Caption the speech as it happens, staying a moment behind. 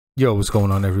Yo, what's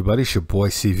going on, everybody? It's your boy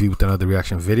CV with another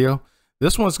reaction video.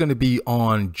 This one's going to be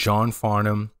on John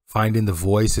Farnham, Finding the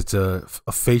Voice. It's a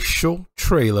official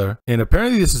trailer, and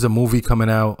apparently this is a movie coming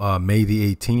out May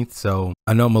the 18th, so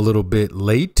I know I'm a little bit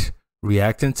late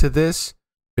reacting to this.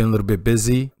 Been a little bit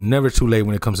busy. Never too late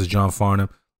when it comes to John Farnham.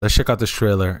 Let's check out this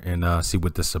trailer and see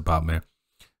what this is about, man.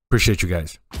 Appreciate you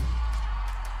guys.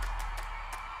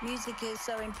 Music is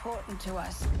so important to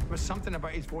us. There was something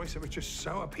about his voice that was just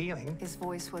so appealing. His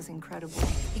voice was incredible.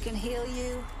 He can heal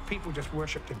you. People just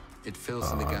worshipped him. It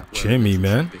fills in the gap. Jimmy,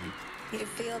 man. You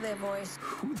feel their voice.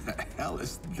 Who the hell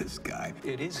is this guy?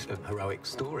 It is a heroic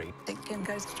story. It can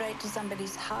go straight to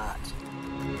somebody's heart.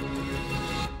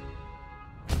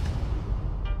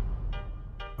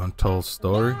 Untold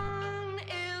story.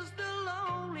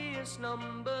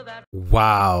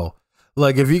 Wow.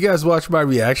 Like, if you guys watch my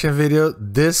reaction video,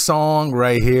 this song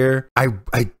right here,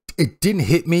 it didn't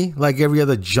hit me like every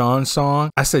other John song.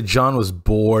 I said John was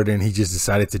bored and he just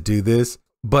decided to do this.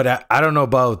 But I don't know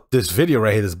about this video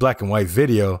right here, this black and white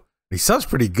video. He sounds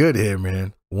pretty good here,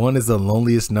 man. One is the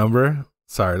loneliest number.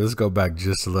 Sorry, let's go back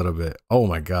just a little bit. Oh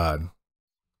my God.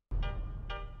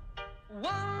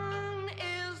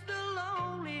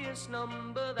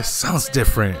 It sounds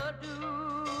different.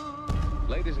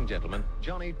 Ladies and gentlemen,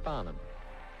 Johnny Farnham.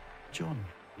 John,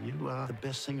 you are the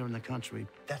best singer in the country.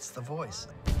 That's the voice.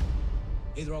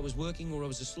 Either I was working or I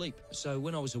was asleep. So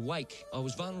when I was awake, I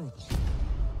was vulnerable.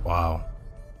 Wow.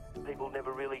 People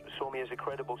never really saw me as a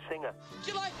credible singer.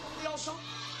 Do you like the old song?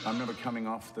 I remember coming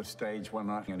off the stage one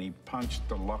night and he punched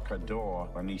the locker door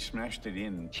and he smashed it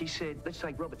in. She said, let's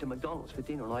take Robert to McDonald's for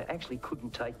dinner, and I actually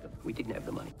couldn't take them. We didn't have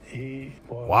the money. He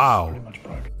was pretty much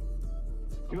broke.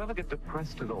 You ever get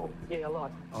depressed at all? Yeah, a lot.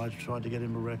 I tried to get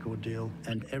him a record deal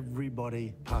and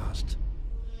everybody passed.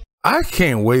 I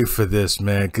can't wait for this,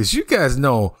 man, because you guys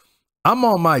know I'm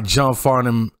on my John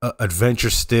Farnham adventure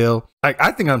still.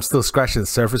 I think I'm still scratching the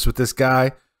surface with this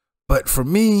guy. But for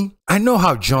me, I know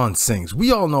how John sings.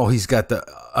 We all know he's got the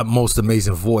most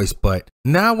amazing voice. But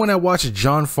now when I watch a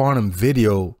John Farnham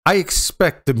video, I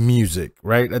expect the music,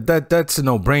 right? That's a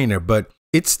no-brainer. But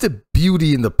it's the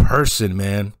beauty in the person,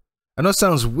 man. I know it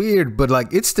sounds weird, but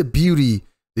like, it's the beauty,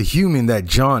 the human that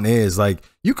John is. Like,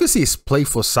 you can see his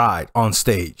playful side on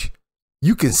stage.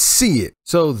 You can see it.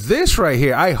 So this right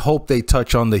here, I hope they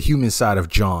touch on the human side of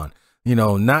John. You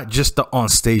know, not just the on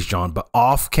stage John, but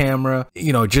off camera,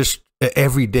 you know, just an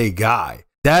everyday guy.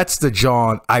 That's the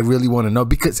John I really want to know,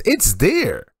 because it's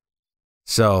there.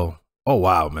 So, oh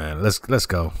wow, man. Let's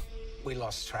go. We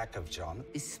lost track of John.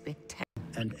 It's spectacular.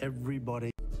 And everybody.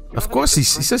 Of course he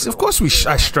says, of course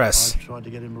I stress. I tried to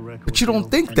get him a record But you don't deal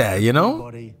think that, you know?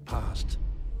 Everybody passed.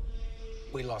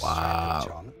 We lost track of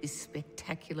John. His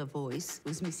spectacular voice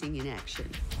was missing in action.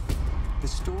 The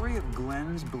story of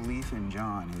Glenn's belief in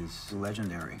John is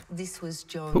legendary. This was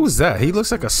John. Who is that? He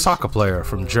looks like a soccer player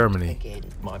from Germany.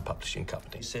 My publishing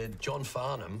company said, John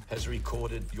Farnham has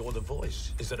recorded You're the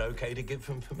Voice. Is it okay to give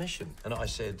him permission? And I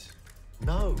said,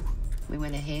 no. We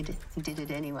went ahead and did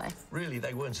it anyway. Really,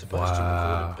 they weren't supposed to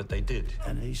record it, but they did.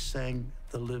 And he sang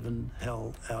the living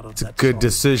hell out of It's a that good song.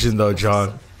 decision though,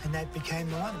 John. And that became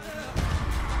the one.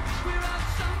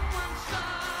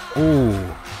 Ooh.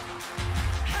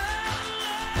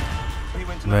 He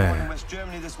went to Man. number 1 in West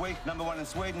Germany this week, number 1 in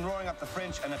Sweden, roaring up the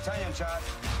French and Italian chart.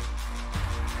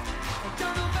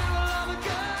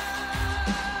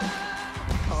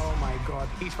 Oh my God,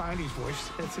 he's found his voice.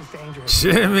 This is dangerous.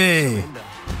 Jimmy.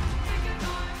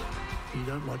 You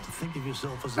don't like to think of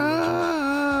yourself as a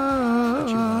legend, but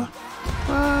you are.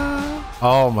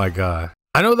 Oh my God.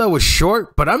 I know that was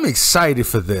short, but I'm excited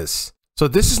for this. So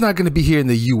this is not going to be here in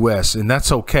the US, and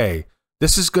that's okay.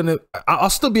 This is going to, I'll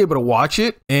still be able to watch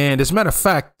it. And as a matter of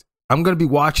fact, I'm going to be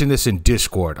watching this in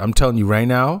Discord. I'm telling you right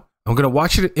now, I'm going to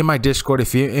watch it in my Discord.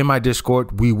 If you're in my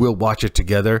Discord, we will watch it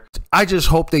together. I just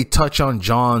hope they touch on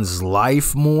John's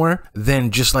life more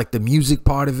than just like the music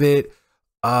part of it.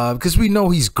 Because we know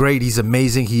he's great. He's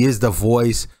amazing. He is the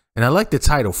voice. And I like the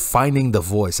title, Finding the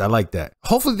Voice. I like that.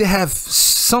 Hopefully they have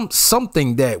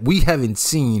something that we haven't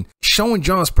seen showing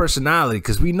John's personality,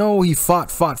 because we know he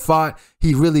fought.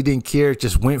 He really didn't care.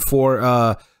 Just went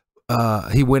for,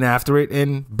 he went after it,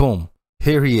 and boom,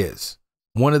 here he is.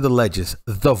 One of the legends,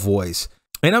 the voice.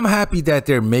 And I'm happy that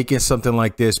they're making something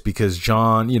like this, because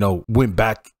John, you know, went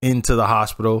back into the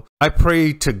hospital. I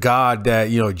pray to God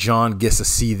that, you know, John gets to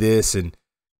see this, and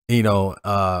you know,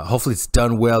 hopefully it's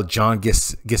done well. John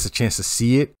gets a chance to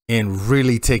see it and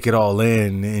really take it all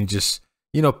in, and just,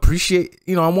 you know, appreciate,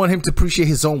 you know, I want him to appreciate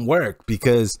his own work,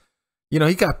 because, you know,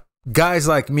 he got guys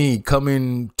like me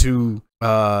coming to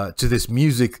this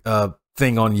music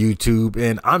thing on YouTube,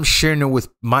 and I'm sharing it with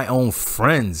my own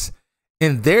friends,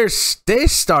 and they're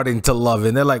starting to love it.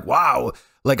 And they're like, wow,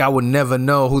 like I would never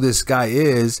know who this guy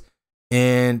is,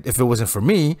 and if it wasn't for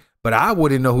me, but I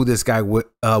wouldn't know who this guy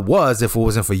was if it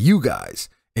wasn't for you guys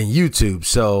and YouTube.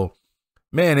 So,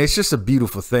 man, it's just a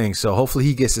beautiful thing. So hopefully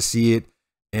he gets to see it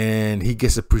and he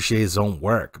gets to appreciate his own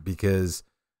work, because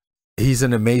he's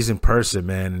an amazing person,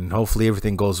 man. And hopefully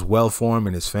everything goes well for him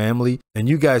and his family. And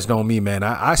you guys know me, man.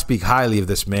 I speak highly of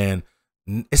this man.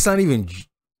 It's not even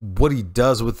what he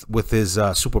does with his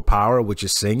superpower, which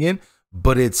is singing,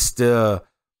 but it's the,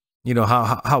 you know,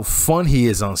 how fun he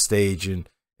is on stage.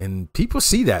 And people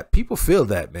see that. People feel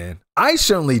that, man. I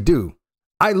certainly do.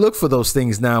 I look for those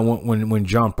things now when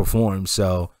John performs.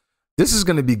 So this is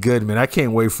going to be good, man. I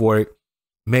can't wait for it.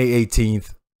 May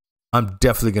 18th. I'm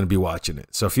definitely going to be watching it.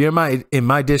 So if you're in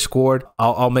my Discord,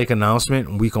 I'll make an announcement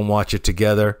and we can watch it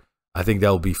together. I think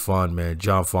that'll be fun, man.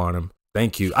 John Farnham.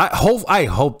 Thank you. I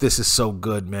hope this is so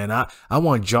good, man. I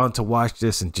want John to watch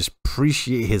this and just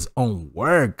appreciate his own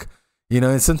work. You know,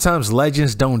 and sometimes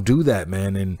legends don't do that,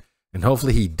 man. And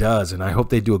hopefully he does. And I hope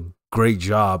they do a great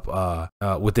job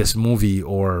with this movie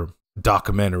or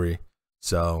documentary.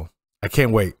 So I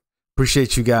can't wait.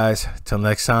 Appreciate you guys. Till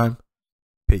next time.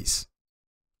 Peace.